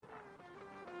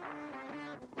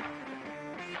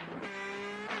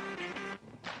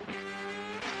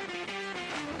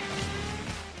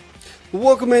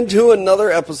Welcome into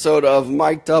another episode of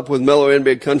Mic'd Up with Mellow and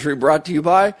Big Country, brought to you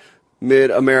by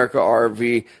Mid-America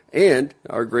RV and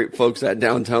our great folks at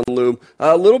Downtown Lube.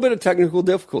 A little bit of technical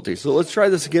difficulty, so let's try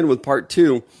this again with part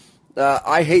two.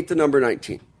 I hate the number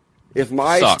 19. If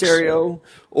my stereo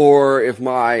or if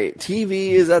my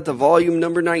TV is at the volume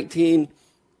number 19,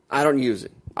 I don't use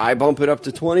it. I bump it up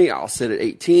to 20, I'll sit at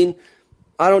 18.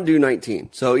 I don't do 19.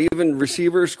 So even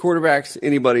receivers, quarterbacks,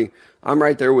 anybody, I'm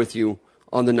right there with you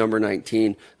on the number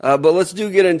 19. But let's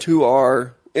get into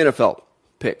our NFL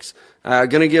picks. Going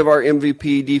to give our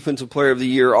MVP, Defensive Player of the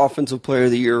Year, Offensive Player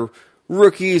of the Year,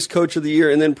 Rookies, Coach of the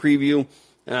Year, and then preview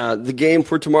the game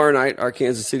for tomorrow night, our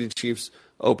Kansas City Chiefs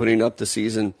opening up the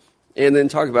season, and then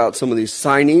talk about some of these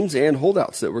signings and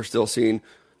holdouts that we're still seeing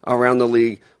around the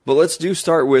league. But let's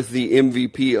start with the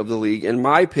MVP of the league. And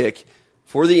my pick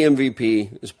for the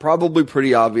MVP is probably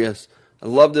pretty obvious. I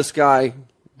love this guy,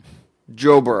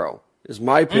 Joe Burrow. Is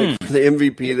my pick for the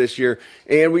MVP this year.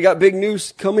 And we got big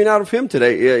news coming out of him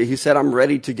today. He said, I'm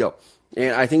ready to go.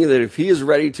 And I think that if he is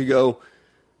ready to go,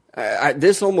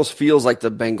 this almost feels like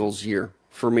the Bengals year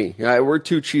for me. We're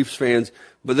two Chiefs fans,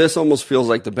 but this almost feels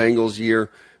like the Bengals year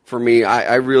for me.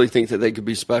 I really think that they could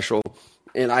be special.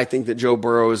 And I think that Joe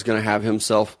Burrow is going to have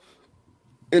himself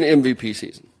an MVP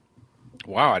season.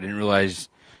 Wow, I didn't realize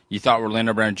you thought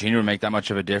Orlando Brown Jr. would make that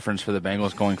much of a difference for the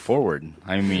Bengals going forward.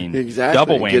 I mean, exactly.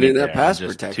 Double whammy getting there. that pass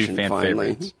Just protection two fan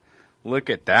finally. favorites. Look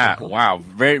at that. Wow.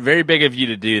 Very, very big of you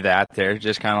to do that there.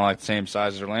 Just kind of like the same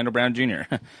size as Orlando Brown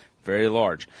Jr. Very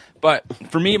large. But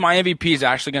for me, my MVP is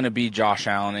actually going to be Josh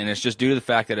Allen, and it's just due to the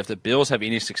fact that if the Bills have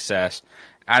any success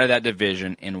out of that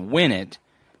division and win it,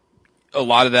 a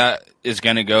lot of that is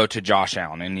going to go to Josh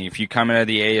Allen. And if you come into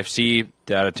the AFC,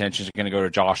 that attention is going to go to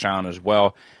Josh Allen as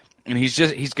well. And he's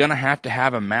going to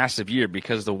have a massive year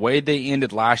because the way they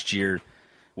ended last year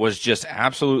was just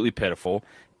absolutely pitiful.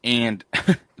 And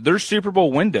their Super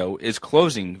Bowl window is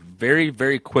closing very,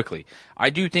 very quickly.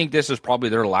 I do think this is probably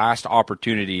their last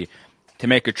opportunity to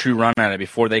make a true run at it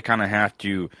before they kind of have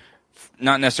to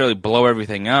not necessarily blow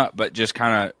everything up, but just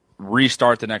kind of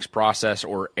restart the next process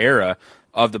or era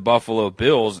of the Buffalo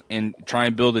Bills and try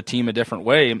and build a team a different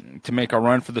way to make a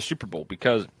run for the Super Bowl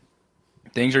because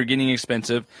things are getting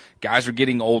expensive. Guys are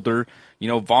getting older. You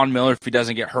know, Von Miller, if he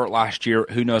doesn't get hurt last year,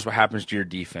 who knows what happens to your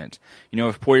defense. You know,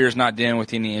 if Poyer's not dealing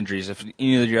with any injuries, if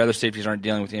any of your other safeties aren't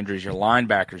dealing with injuries, your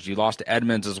linebackers, you lost to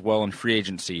Edmonds as well in free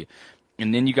agency.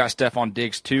 And then you got Stephon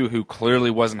Diggs, too, who clearly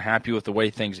wasn't happy with the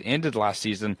way things ended last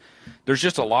season. There's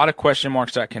just a lot of question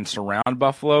marks that can surround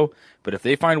Buffalo. But if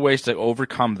they find ways to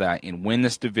overcome that and win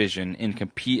this division and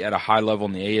compete at a high level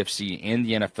in the AFC and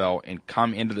the NFL and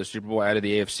come into the Super Bowl out of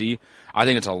the AFC, I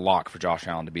think it's a lock for Josh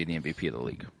Allen to be the MVP of the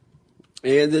league.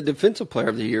 And the Defensive Player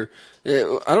of the Year,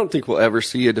 I don't think we'll ever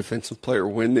see a defensive player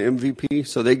win the MVP,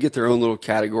 so they get their own little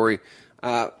category.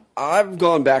 I've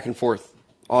gone back and forth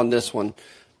on this one.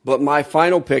 But my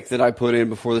final pick that I put in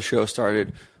before the show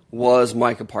started was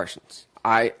Micah Parsons.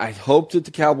 I hope that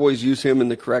the Cowboys use him in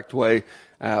the correct way.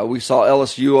 We saw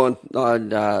LSU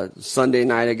on Sunday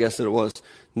night, I guess that it was,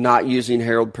 not using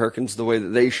Harold Perkins the way that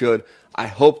they should. I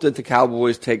hope that the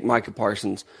Cowboys take Micah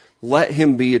Parsons. Let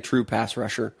him be a true pass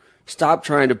rusher. Stop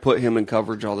trying to put him in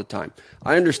coverage all the time.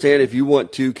 I understand if you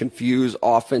want to confuse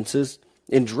offenses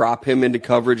and drop him into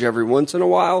coverage every once in a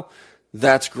while,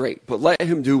 that's great, but let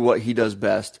him do what he does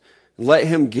best. Let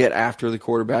him get after the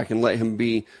quarterback and let him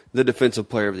be the Defensive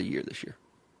Player of the Year this year.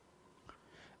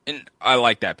 And I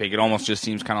like that pick. It almost just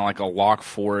seems kind of like a lock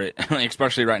for it,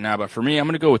 especially right now. But for me, I'm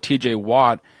going to go with T.J.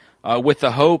 Watt with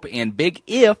the hope and big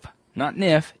if, not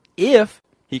if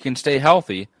he can stay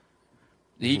healthy,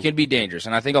 he can be dangerous.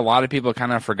 And I think a lot of people have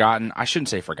kind of forgotten. I shouldn't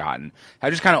say forgotten.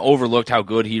 I just kind of overlooked how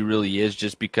good he really is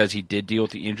just because he did deal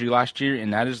with the injury last year.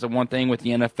 And that is the one thing with the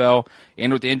NFL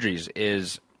and with injuries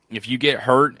is if you get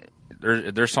hurt,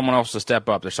 there's someone else to step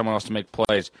up. There's someone else to make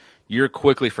plays. You're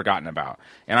quickly forgotten about.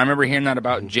 And I remember hearing that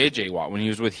about J.J. Watt when he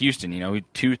was with Houston. You know,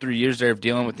 2-3 years there of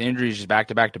dealing with injuries just back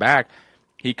to back to back.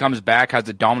 He comes back, has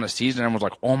a dominant season, and everyone's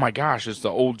like, oh, my gosh, it's the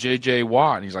old J.J.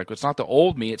 Watt. And he's like, it's not the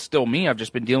old me. It's still me. I've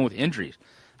just been dealing with injuries.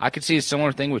 I could see a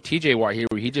similar thing with T.J. Watt here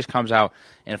where he just comes out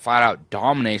and flat out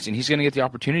dominates, and he's going to get the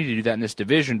opportunity to do that in this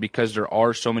division because there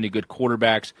are so many good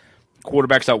quarterbacks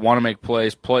that want to make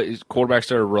plays, quarterbacks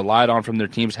that are relied on from their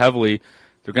teams heavily.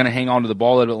 They're going to hang on to the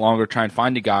ball a little bit longer, try and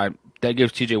find a guy. That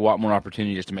gives T.J. Watt more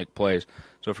opportunities to make plays.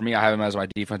 So for me, I have him as my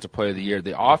Defensive Player of the Year.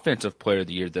 The Offensive Player of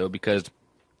the Year, though, because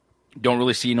don't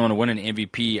really see anyone win an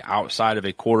MVP outside of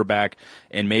a quarterback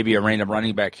and maybe a random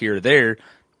running back here or there.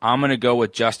 I'm going to go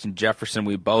with Justin Jefferson.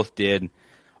 We both did.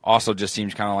 Also just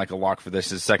seems kind of like a lock for this.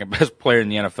 His second best player in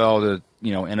the NFL, the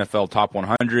NFL top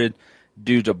 100.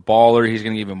 Dude's a baller. He's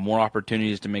going to give him more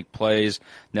opportunities to make plays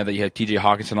now that you have T.J.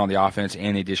 Hawkinson on the offense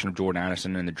and the addition of Jordan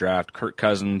Addison in the draft. Kirk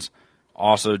Cousins,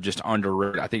 also just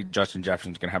underrated. I think Justin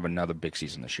Jefferson's going to have another big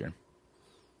season this year.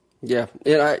 Yeah,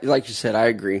 and like you said, I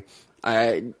agree.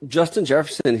 Justin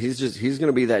Jefferson, he's going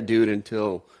to be that dude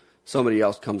until somebody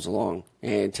else comes along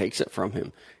and takes it from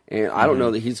him. And I don't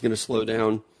know that he's going to slow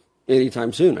down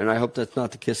anytime soon. And I hope that's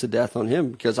not the kiss of death on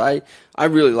him, because I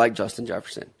really like Justin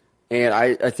Jefferson. And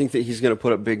I think that he's going to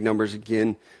put up big numbers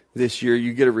again this year.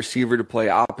 You get a receiver to play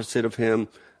opposite of him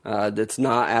that's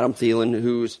not Adam Thielen,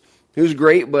 who's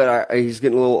great, but he's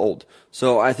getting a little old.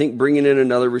 So I think bringing in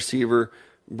another receiver,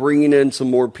 bringing in some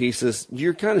more pieces,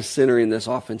 you're kind of centering this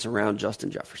offense around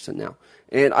Justin Jefferson now.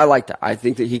 And I like that. I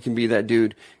think that he can be that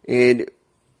dude. And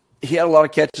he had a lot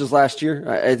of catches last year.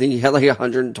 I think he had like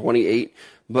 128.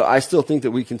 But I still think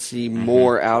that we can see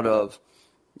more out of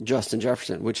Justin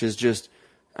Jefferson, which is just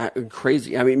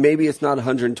crazy. I mean, maybe it's not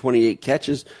 128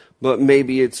 catches, but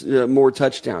maybe it's more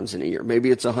touchdowns in a year.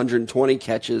 Maybe it's 120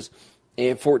 catches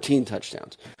and 14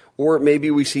 touchdowns. Or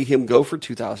maybe we see him go for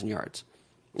 2,000 yards.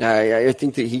 I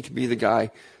think that he could be the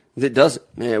guy that does it.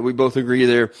 Yeah, we both agree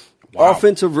there. Wow.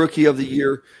 Offensive Rookie of the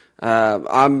Year.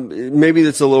 Maybe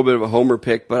that's a little bit of a homer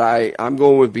pick, but I'm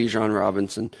going with Bijan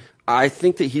Robinson. I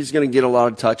think that he's going to get a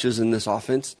lot of touches in this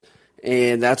offense,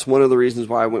 and that's one of the reasons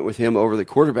why I went with him over the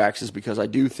quarterbacks, is because I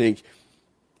do think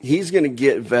he's going to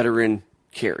get veteran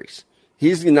carries.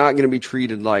 He's not going to be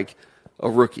treated like a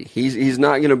rookie. He's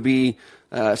not going to be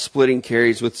splitting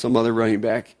carries with some other running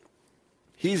back.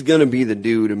 He's going to be the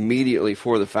dude immediately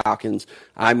for the Falcons.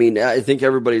 I mean, I think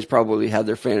everybody's probably had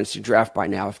their fantasy draft by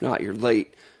now. If not, you're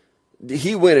late.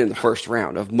 He went in the first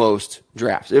round of most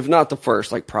drafts. If not the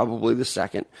first, like probably the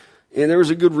second. And there was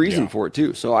a good reason for it,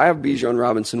 too. So I have Bijan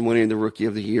Robinson winning the Rookie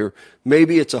of the Year.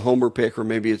 Maybe it's a homer pick, or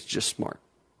maybe it's just smart.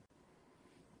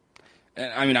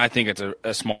 I mean, I think it's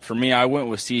a smart. For me, I went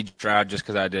with C.J. Stroud just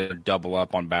because I did a double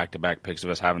up on back-to-back picks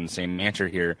of us having the same answer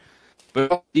here.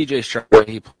 But C.J. Stroud,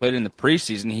 he played in the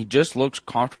preseason, he just looks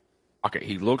comfortable.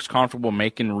 He looks comfortable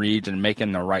making reads and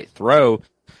making the right throw.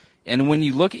 And when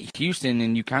you look at Houston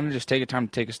and you kind of just take a time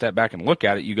to take a step back and look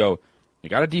at it, you go, you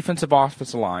got a defensive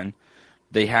offensive line.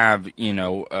 They have,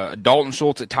 Dalton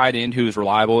Schultz at tight end, who's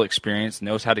reliable, experienced,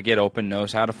 knows how to get open,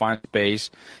 knows how to find space,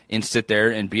 and sit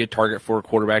there and be a target for a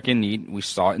quarterback in need. We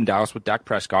saw it in Dallas with Dak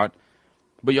Prescott.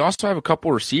 But you also have a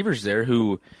couple receivers there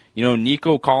who,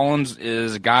 Nico Collins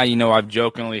is a guy, I've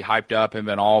jokingly hyped up and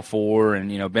been all for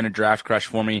and, been a draft crush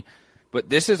for me. But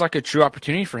this is like a true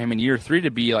opportunity for him in year 3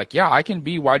 to be like, yeah, I can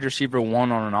be wide receiver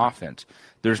 1 on an offense.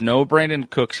 There's no Brandon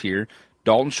Cooks here.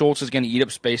 Dalton Schultz is going to eat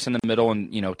up space in the middle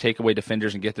and, take away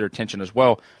defenders and get their attention as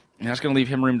well. And that's going to leave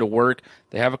him room to work.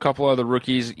 They have a couple other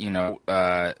rookies.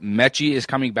 Mechie is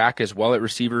coming back as well at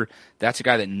receiver. That's a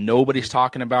guy that nobody's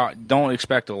talking about. Don't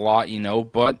expect a lot,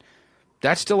 but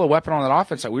that's still a weapon on that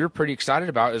offense that we were pretty excited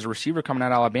about as a receiver coming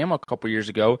out of Alabama a couple years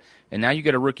ago. And now you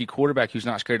get a rookie quarterback who's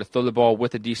not scared to throw the ball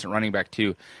with a decent running back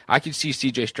too. I could see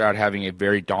C.J. Stroud having a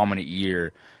very dominant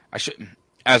year.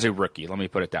 As a rookie, let me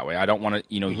put it that way. I don't want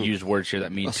to, use words here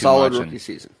that mean a too solid much. Rookie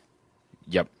season.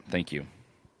 Yep, thank you.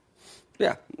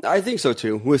 Yeah, I think so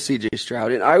too with C.J.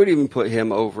 Stroud, and I would even put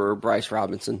him over Bryce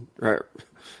Robinson or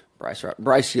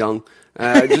Bryce Young,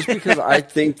 just because I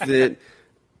think that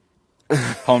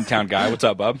hometown guy. What's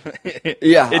up, bub?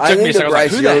 Yeah, it took me a second. I was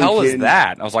like, who the hell is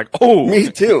that? I was like, oh,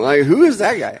 me too. Like, who is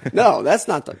that guy? No, that's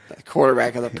not the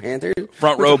quarterback of the Panthers.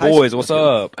 Front row boys, what's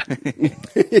up?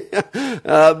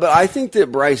 But I think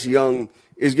that Bryce Young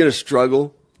is going to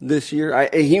struggle this year.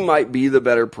 He might be the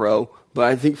better pro, but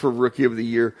I think for Rookie of the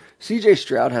Year, C.J.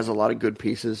 Stroud has a lot of good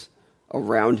pieces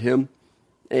around him.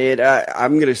 And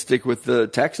I'm going to stick with the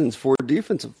Texans for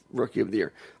Defensive Rookie of the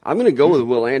Year. I'm going to go with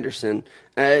Will Anderson.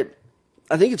 I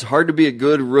think it's hard to be a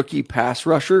good rookie pass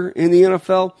rusher in the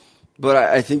NFL, but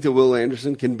I think that Will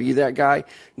Anderson can be that guy.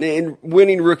 And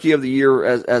winning Rookie of the Year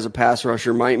as a pass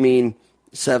rusher might mean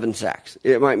 7 sacks.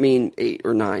 It might mean 8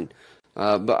 or 9.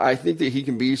 But I think that he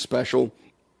can be special.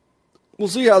 We'll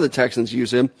see how the Texans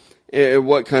use him and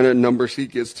what kind of numbers he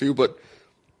gets to, but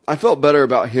I felt better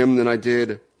about him than I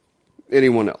did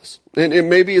anyone else. And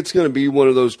maybe it's going to be one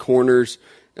of those corners.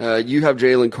 You have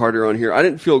Jalen Carter on here. I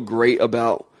didn't feel great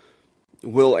about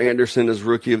Will Anderson as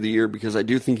Rookie of the Year because I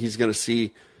do think he's going to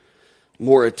see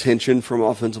more attention from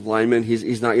offensive linemen.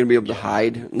 He's not going to be able to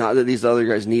hide. Not that these other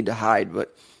guys need to hide,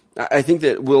 but I think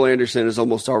that Will Anderson is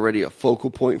almost already a focal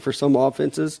point for some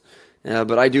offenses.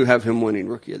 But I do have him winning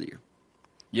Rookie of the Year.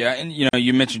 Yeah, and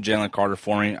you mentioned Jalen Carter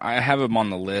for me. I have him on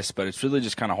the list, but it's really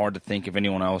just kind of hard to think of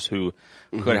anyone else who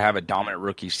could have a dominant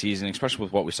rookie season, especially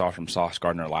with what we saw from Sauce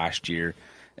Gardner last year.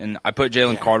 And I put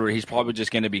Jalen Carter. He's probably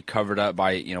just going to be covered up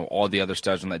by, all the other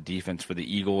studs on that defense for the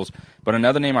Eagles. But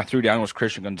another name I threw down was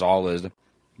Christian Gonzalez,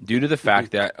 due to the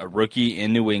fact that a rookie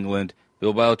in New England,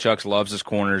 Bill Belichick loves his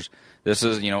corners. This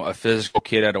is, a physical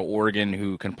kid out of Oregon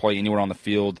who can play anywhere on the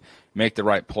field, make the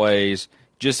right plays.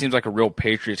 Just seems like a real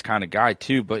Patriots kind of guy,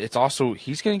 too. But it's also,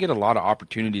 he's going to get a lot of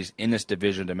opportunities in this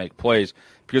division to make plays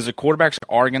because the quarterbacks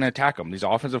are going to attack him. These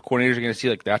offensive coordinators are going to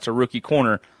see, that's a rookie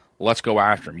corner. Let's go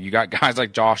after him. You got guys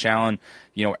like Josh Allen,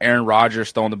 Aaron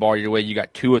Rodgers throwing the ball your way. You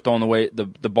got Tua throwing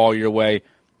the ball your way.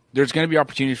 There's going to be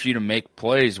opportunities for you to make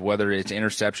plays, whether it's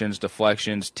interceptions,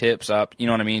 deflections, tips up, you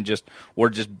know what I mean, or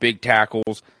just big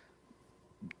tackles.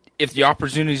 If the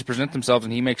opportunities present themselves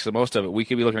and he makes the most of it, we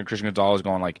could be looking at Christian Gonzalez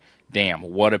going damn,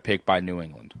 what a pick by New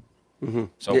England. Mm-hmm.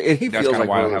 So and he that's feels kind of like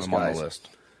why I one have of him those on the guys list.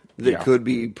 that could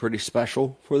be pretty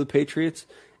special for the Patriots.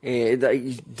 And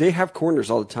they have corners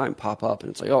all the time pop up,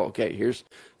 and it's oh, okay, here's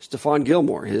Stephon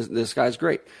Gilmore. This guy's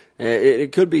great.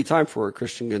 It could be time for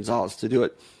Christian Gonzalez to do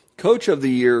it. Coach of the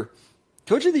Year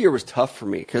was tough for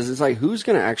me because it's who's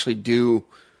going to actually do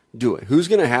it? Who's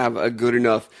going to have a good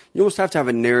enough? You almost have to have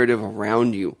a narrative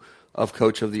around you of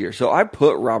Coach of the Year. So I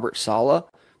put Robert Saleh.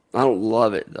 I don't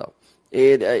love it though.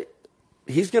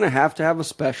 He's going to have a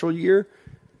special year.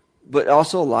 But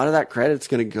also a lot of that credit's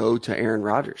going to go to Aaron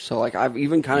Rodgers. So, I've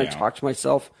even kind of talked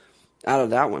myself out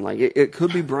of that one. It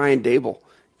could be Brian Dable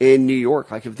in New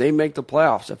York. If they make the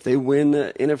playoffs, if they win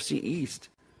the NFC East,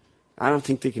 I don't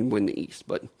think they can win the East.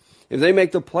 But if they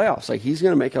make the playoffs, he's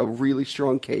going to make a really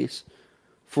strong case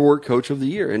for Coach of the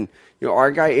Year. And,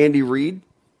 our guy Andy Reid,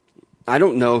 I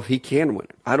don't know if he can win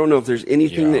it. I don't know if there's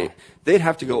anything that they'd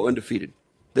have to go undefeated.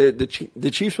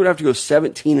 The Chiefs would have to go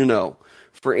 17-0.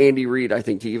 For Andy Reid, I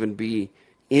think, to even be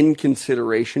in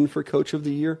consideration for Coach of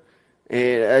the Year.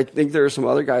 And I think there are some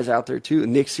other guys out there, too.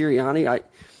 Nick Sirianni,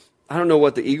 I don't know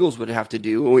what the Eagles would have to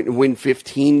do, win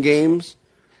 15 games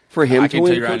for him to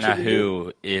win. I can tell you right now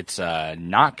who it's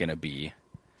not going to be.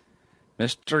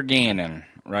 Mr. Gannon,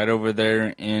 right over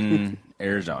there in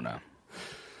Arizona.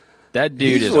 That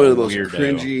dude is one of the most weirdo.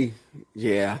 Cringy.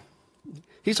 Yeah.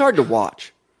 He's hard to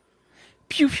watch.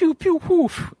 Pew, pew, pew,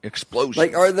 poof.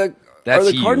 Explosion. Are the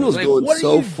Cardinals going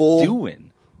so full?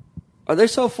 Doing? Are they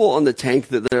so full on the tank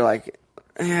that they're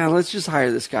let's just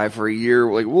hire this guy for a year.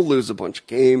 We'll lose a bunch of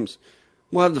games.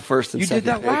 We'll have the first and second.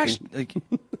 You did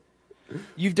that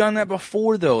you've done that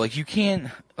before, though. You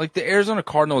can't. The Arizona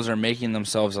Cardinals are making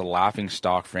themselves a laughing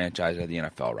stock franchise of the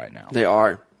NFL right now. They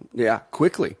are. Yeah,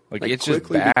 quickly. It's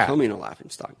quickly just bad. Becoming a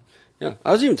laughing stock. Yeah,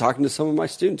 I was even talking to some of my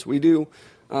students. We do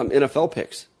NFL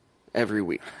picks every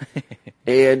week.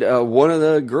 And one of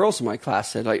the girls in my class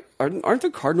said, aren't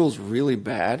the Cardinals really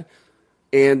bad?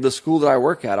 And the school that I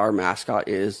work at, our mascot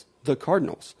is the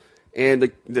Cardinals.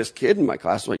 And this kid in my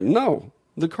class was no,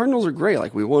 the Cardinals are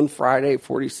great. We won Friday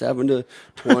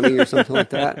 47-20 or something like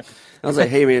that. I was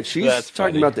hey, man, she's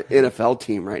talking about the NFL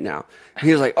team right now. And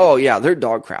he was oh, yeah, they're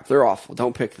dog crap. They're awful.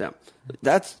 Don't pick them.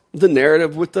 That's the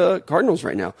narrative with the Cardinals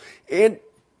right now. And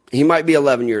he might be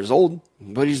 11 years old,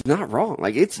 but he's not wrong.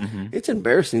 It's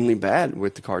embarrassingly bad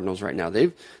with the Cardinals right now.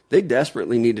 They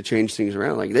desperately need to change things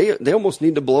around. They almost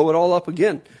need to blow it all up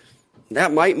again.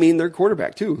 That might mean their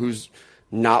quarterback too, who's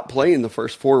not playing the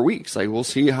first 4 weeks. We'll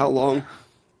see how long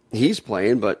he's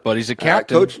playing, but he's a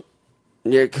captain. Coach.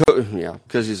 Yeah,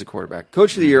 because he's a quarterback.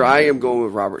 Coach of the Year, I am going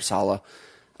with Robert Saleh.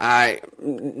 I'm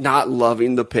not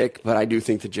loving the pick, but I do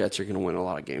think the Jets are going to win a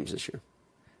lot of games this year.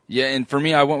 Yeah, and for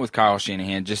me, I went with Kyle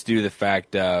Shanahan just due to the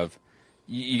fact of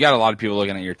you got a lot of people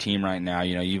looking at your team right now.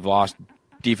 You've lost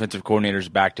defensive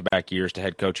coordinators back-to-back years to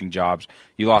head coaching jobs.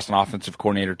 You lost an offensive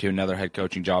coordinator to another head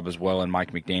coaching job as well in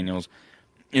Mike McDaniels.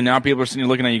 And now people are sitting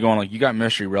looking at you going, you got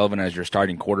Mr. Irrelevant as your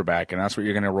starting quarterback, and that's what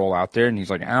you're going to roll out there? And he's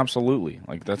absolutely.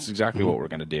 That's exactly what we're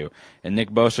going to do. And Nick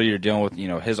Bosa, you're dealing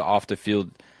with, his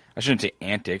off-the-field, I shouldn't say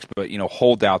antics, but,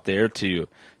 hold out there to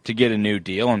get a new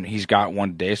deal. And he's got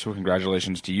one today, so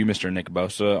congratulations to you, Mr. Nick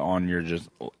Bosa, on your just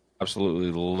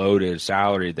absolutely loaded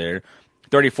salary there.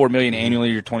 $34 million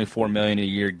annually, you're $24 million a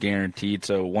year guaranteed.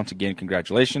 So once again,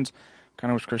 congratulations.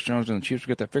 Kind of wish Chris Jones and the Chiefs would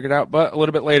get that figured out. But a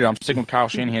little bit later, I'm sticking with Kyle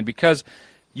Shanahan because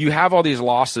you have all these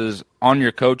losses on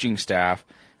your coaching staff.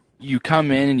 You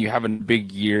come in and you have a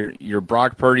big year. You're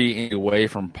Brock Purdy away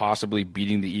from possibly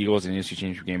beating the Eagles in the NFC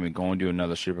Championship game and going to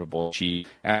another Super Bowl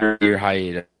after your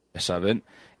hiatus of it.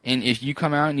 And if you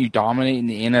come out and you dominate in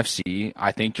the NFC,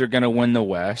 I think you're going to win the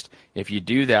West. If you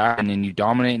do that and then you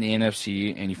dominate in the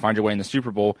NFC and you find your way in the Super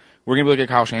Bowl, we're going to look at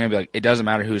Kyle Shanahan and be like, it doesn't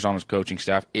matter who's on his coaching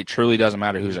staff. It truly doesn't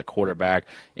matter who's at quarterback.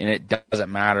 And it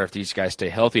doesn't matter if these guys stay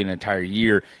healthy an entire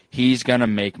year. He's going to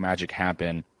make magic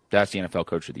happen. That's the NFL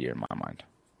Coach of the Year in my mind.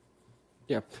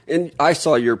 Yeah, and I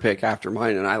saw your pick after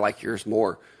mine, and I like yours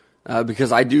more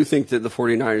because I do think that the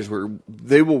 49ers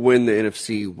they will win the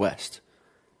NFC West.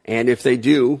 And if they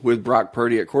do, with Brock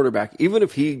Purdy at quarterback, even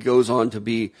if he goes on to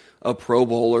be a Pro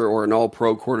Bowler or an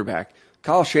All-Pro quarterback,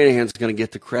 Kyle Shanahan's going to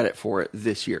get the credit for it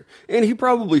this year. And he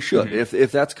probably should. Mm-hmm.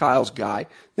 If that's Kyle's guy,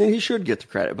 then he should get the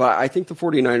credit. But I think the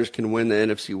 49ers can win the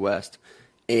NFC West.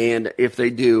 And if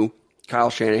they do, Kyle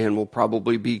Shanahan will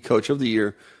probably be Coach of the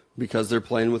Year because they're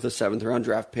playing with a 7th-round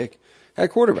draft pick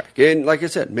at quarterback. And like I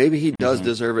said, maybe he does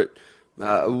deserve it.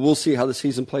 We'll see how the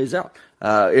season plays out.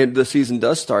 And the season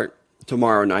does start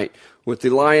tomorrow night with the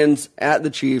Lions at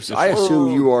the Chiefs. I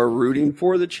assume you are rooting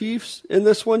for the Chiefs in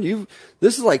this one.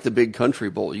 This is like the Big Country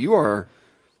Bowl.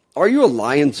 Are you a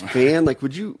Lions fan? Like,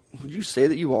 would you say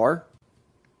that you are?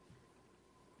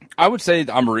 I would say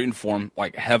I'm rooting for them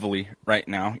like heavily right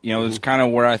now. You know, it's kind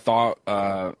of where I thought,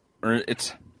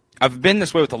 I've been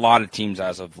this way with a lot of teams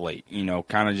as of late. You know,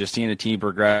 kind of just seeing a team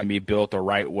progress and be built the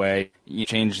right way. You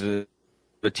change the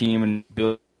team and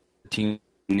build the team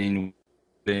and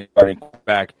then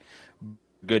back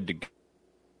good to go.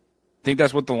 I think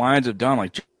that's what the Lions have done.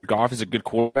 Like, Goff is a good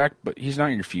quarterback, but he's not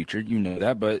your future. You know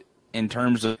that. But in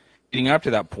terms of getting up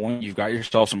to that point, you've got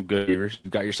yourself some good receivers.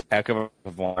 You've got yourself a heck of a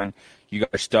line. You got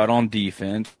a stud on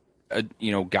defense.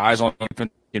 Guys on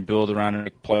defense can build around and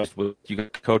make plays with. You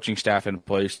got coaching staff in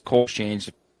place. Coach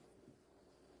change.